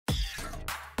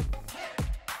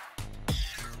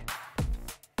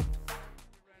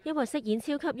因為飾演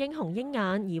超級英雄鷹眼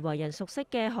而為人熟悉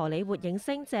嘅荷里活影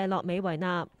星謝洛美維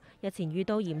納，日前遇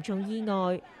到嚴重意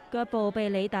外，腳部被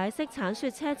履帶式鏟雪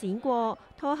車輾過，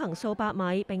拖行數百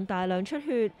米並大量出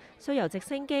血，需由直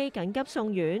升機緊急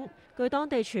送院。據當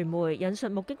地傳媒引述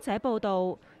目擊者報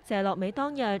導，謝洛美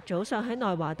當日早上喺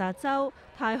內華達州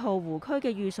太浩湖區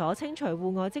嘅寓所清除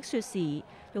戶外積雪時，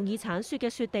用以鏟雪嘅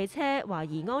雪地車懷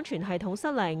疑安全系統失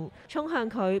靈，衝向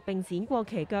佢並輾過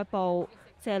其腳部。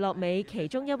謝洛美其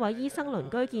中一位醫生鄰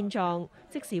居見狀，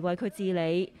即時為佢治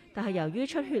理，但係由於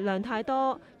出血量太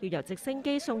多，要由直升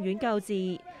機送院救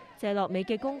治。謝洛美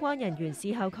嘅公關人員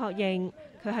事後確認，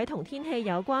佢喺同天氣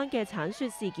有關嘅鏟雪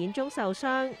事件中受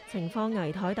傷，情況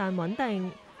危殆但穩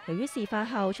定。由於事發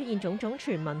後出現種種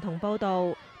傳聞同報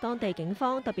導，當地警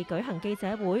方特別舉行記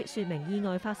者會，説明意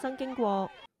外發生經過。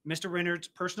Mr. Renner's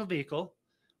personal vehicle,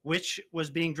 which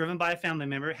was being driven by a family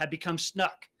member, had become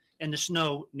stuck in the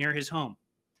snow near his home.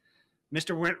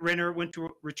 Mr. Renner went to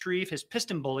retrieve his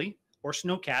piston bully, or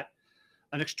snowcat,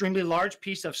 an extremely large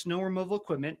piece of snow removal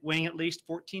equipment weighing at least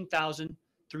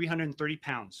 14,330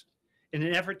 pounds, in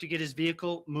an effort to get his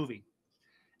vehicle moving.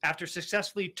 After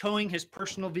successfully towing his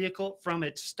personal vehicle from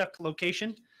its stuck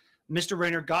location, Mr.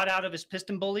 Renner got out of his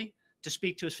piston bully to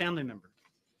speak to his family member.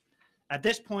 At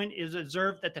this point, it was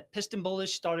observed that the piston bully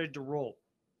started to roll.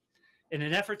 In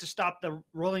an effort to stop the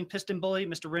rolling piston bully,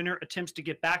 Mr. Renner attempts to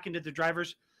get back into the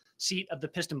driver's seat of the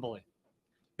piston bully.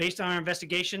 Based on our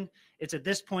investigation, it's at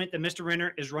this point that Mr.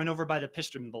 Renner is run over by the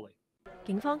piston bully.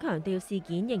 警方強調事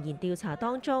件仍然調查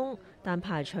當中，但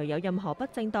排除有任何不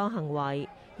正當行為。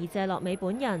而謝洛美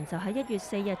本人就喺1月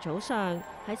4日早上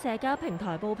喺社交平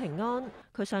台報平安，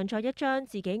佢上載一張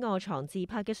自己臥床自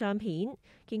拍嘅相片，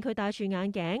見佢戴住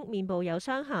眼鏡，面部有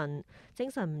傷痕，精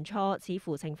神唔錯，似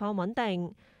乎情況穩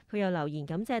定。佢又留言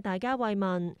感謝大家慰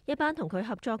問，一班同佢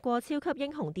合作過超級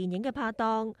英雄電影嘅拍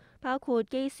檔，包括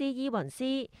基斯伊雲斯、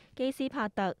基斯帕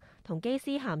特同基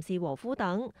斯咸士和夫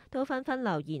等，都紛紛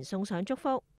留言送上祝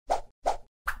福。